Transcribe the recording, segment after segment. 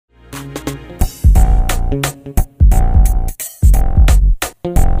Okay,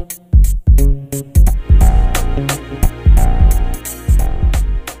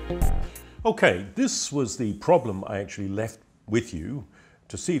 this was the problem I actually left with you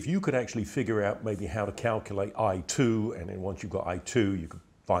to see if you could actually figure out maybe how to calculate I2, and then once you've got I2, you could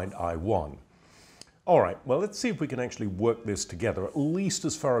find I1. All right, well, let's see if we can actually work this together, at least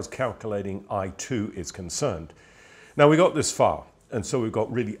as far as calculating I2 is concerned. Now, we got this far, and so we've got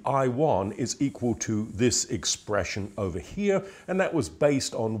really I1 is equal to this expression over here, and that was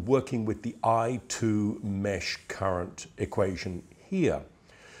based on working with the I2 mesh current equation here.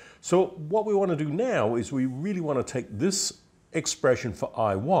 So what we want to do now is we really want to take this expression for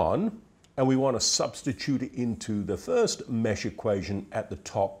I1 and we want to substitute it into the first mesh equation at the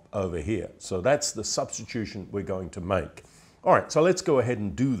top over here. So that's the substitution we're going to make. All right, so let's go ahead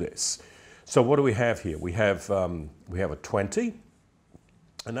and do this. So what do we have here? We have a 20,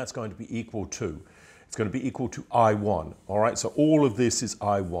 and that's going to be equal to, it's going to be equal to I1. All right, so all of this is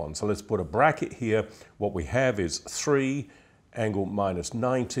I1. So let's put a bracket here. What we have is 3 angle minus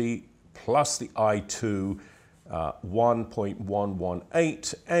 90 plus the I2,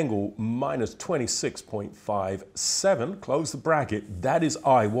 1.118 angle minus 26.57, close the bracket. That is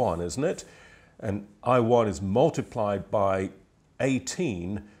I1, isn't it? And I1 is multiplied by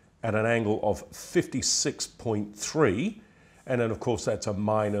 18 at an angle of 56.3. And then, of course, that's a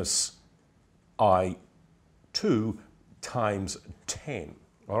minus I2 times 10.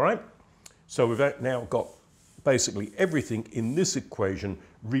 All right? So we've now got basically everything in this equation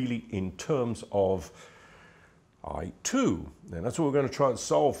really in terms of I2. And that's what we're going to try and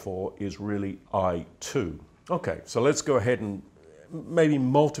solve for, is really I2. Okay, so let's go ahead and maybe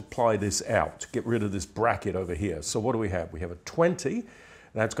multiply this out, get rid of this bracket over here. So what do we have? We have a 20,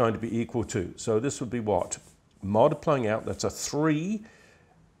 that's going to be equal to, so this would be what? Multiplying out, that's a 3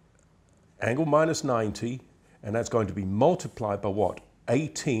 angle minus 90, and that's going to be multiplied by what?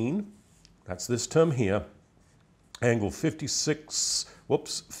 18, that's this term here, angle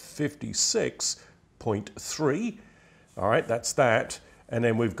 56.3. All right, that's that. And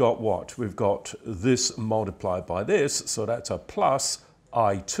then we've got what? We've got this multiplied by this, so that's a plus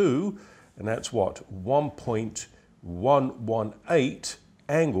I2, and that's what? 1.118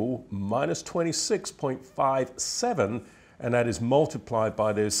 angle minus 26.57, and that is multiplied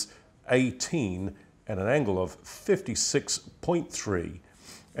by this 18 at an angle of 56.3.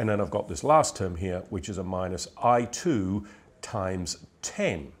 And then I've got this last term here, which is a minus I2 times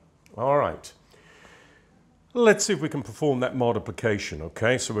 10. All right. Let's see if we can perform that multiplication,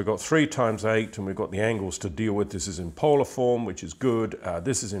 okay? So we've got 3 times 8, and we've got the angles to deal with. This is in polar form, which is good.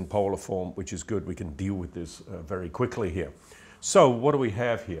 This is in polar form, which is good. We can deal with this very quickly here. So what do we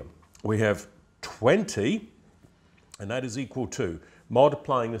have here? We have 20, and that is equal to,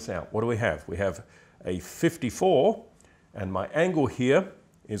 multiplying this out, what do we have? We have a 54, and my angle here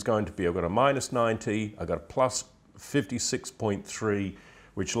is going to be, I've got a minus 90, I've got a plus 56.3,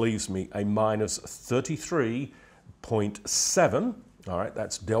 which leaves me a minus 33.7. All right,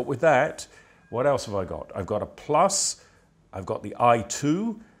 that's dealt with that. What else have I got? I've got a plus, I've got the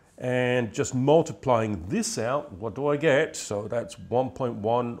I2, and just multiplying this out, what do I get? So that's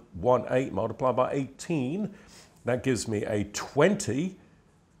 1.118 multiplied by 18. That gives me a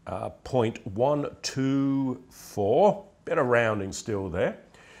 20.124, bit of rounding still there.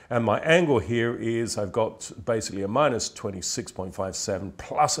 And my angle here is, I've got basically a minus 26.57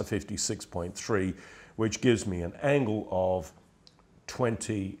 plus a 56.3, which gives me an angle of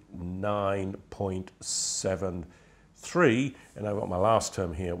 29.73. And I've got my last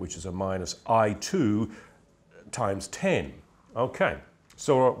term here, which is a minus I2 times 10. Okay,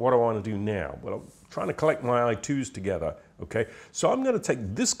 so what do I want to do now? Well, I'm trying to collect my I2s together. Okay, so I'm going to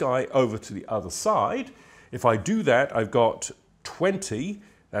take this guy over to the other side. If I do that, I've got 20.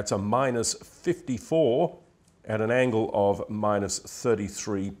 That's a minus 54 at an angle of minus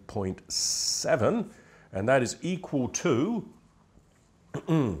 33.7. And that is equal to,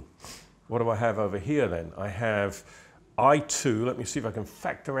 what do I have over here then? I have I2. Let me see if I can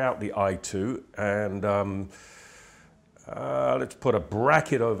factor out the I2. And let's put a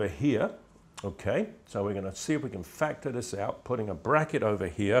bracket over here. Okay, so we're going to see if we can factor this out, putting a bracket over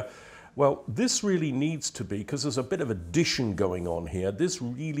here. Well, this really needs to be, because there's a bit of addition going on here, this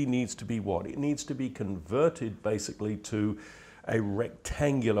really needs to be what? It needs to be converted basically to a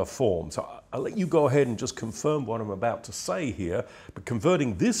rectangular form. So I'll let you go ahead and just confirm what I'm about to say here. But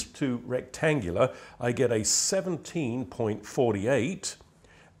converting this to rectangular, I get a 17.48,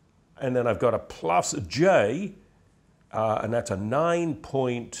 and then I've got a plus J, and that's a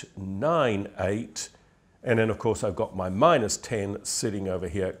 9.98, And then, of course, I've got my minus 10 sitting over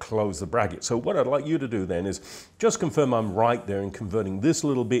here, close the bracket. So what I'd like you to do then is just confirm I'm right there in converting this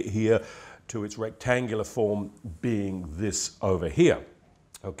little bit here to its rectangular form being this over here.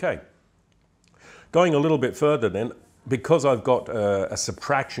 Okay. Going a little bit further then, because I've got a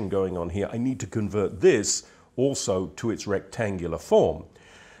subtraction going on here, I need to convert this also to its rectangular form.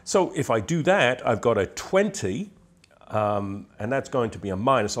 So if I do that, I've got a 20, and that's going to be a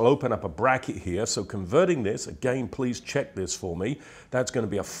minus. I'll open up a bracket here. So converting this, again, please check this for me. That's going to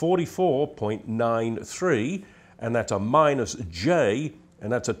be a 44.93, and that's a minus j,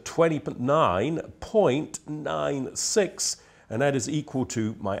 and that's a 29.96, and that is equal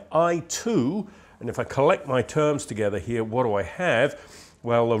to my I2. And if I collect my terms together here, what do I have?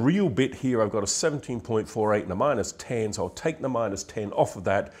 Well, a real bit here, I've got a 17.48 and a minus 10, so I'll take the minus 10 off of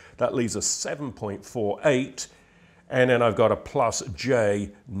that. That leaves a 7.48, and then I've got a plus j,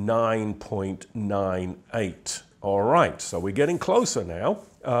 9.98. All right, so we're getting closer now.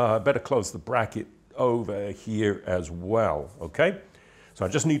 Better close the bracket over here as well, okay? So I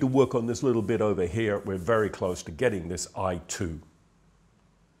just need to work on this little bit over here. We're very close to getting this I2.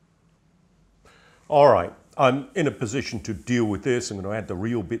 All right, I'm in a position to deal with this. I'm going to add the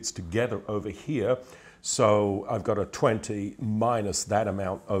real bits together over here. So I've got a 20 minus that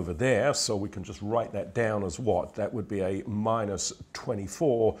amount over there. So we can just write that down as what? That would be a minus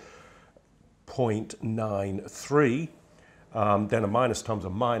 24.93. Then a minus times a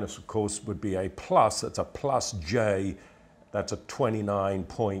minus, of course, would be a plus. That's a plus j. That's a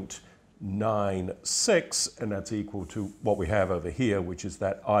 29.96. And that's equal to what we have over here, which is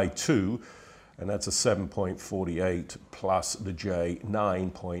that I2. And that's a 7.48 plus the j,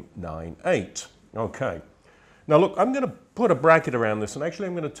 9.98. Okay. Now look, I'm going to put a bracket around this, and actually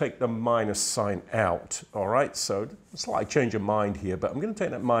I'm going to take the minus sign out. All right, so a slight change of mind here, but I'm going to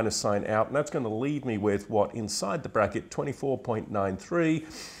take that minus sign out, and that's going to leave me with what inside the bracket, 24.93.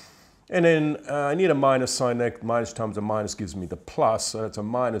 And then I need a minus sign there. Minus times a minus gives me the plus, so it's a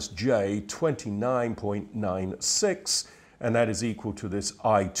minus j, 29.96. And that is equal to this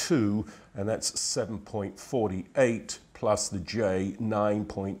I2, and that's 7.48 plus the j,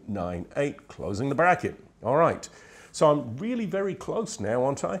 9.98, closing the bracket. All right, so I'm really very close now,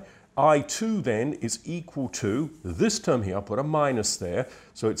 aren't I? I2 then is equal to this term here. I'll put a minus there.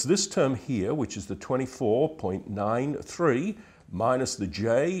 So it's this term here, which is the 24.93 minus the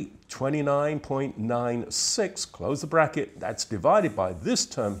j, 29.96, close the bracket. That's divided by this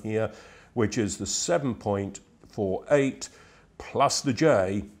term here, which is the 7.48 plus the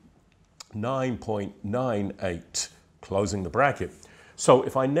j, 9.98, closing the bracket. So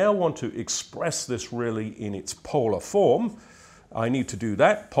if I now want to express this really in its polar form, I need to do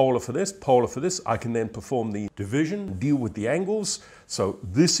that, polar for this, polar for this. I can then perform the division, deal with the angles. So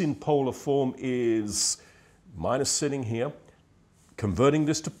this in polar form is minus sitting here. Converting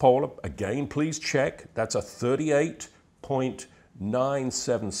this to polar, again, please check. That's a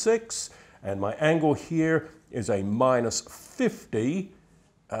 38.976. And my angle here is a minus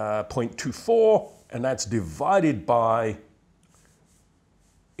 50.24, and that's divided by,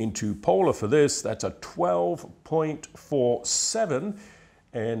 into polar for this, that's a 12.47,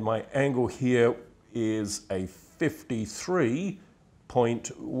 and my angle here is a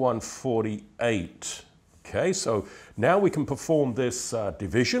 53.148. Okay, so now we can perform this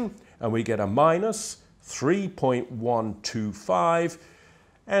division, and we get a minus 3.125,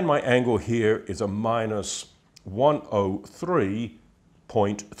 and my angle here is a minus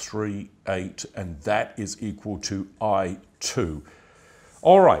 103.38, and that is equal to I2.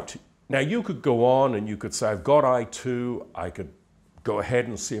 All right, now you could go on and you could say, I've got I2, I could go ahead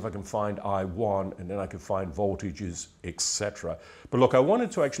and see if I can find I1, and then I could find voltages, etc. But look, I wanted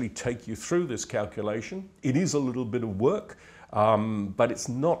to actually take you through this calculation. It is a little bit of work, but it's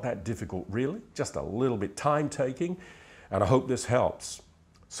not that difficult really, just a little bit time-taking, and I hope this helps.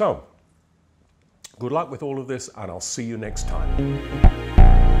 So, good luck with all of this, and I'll see you next time.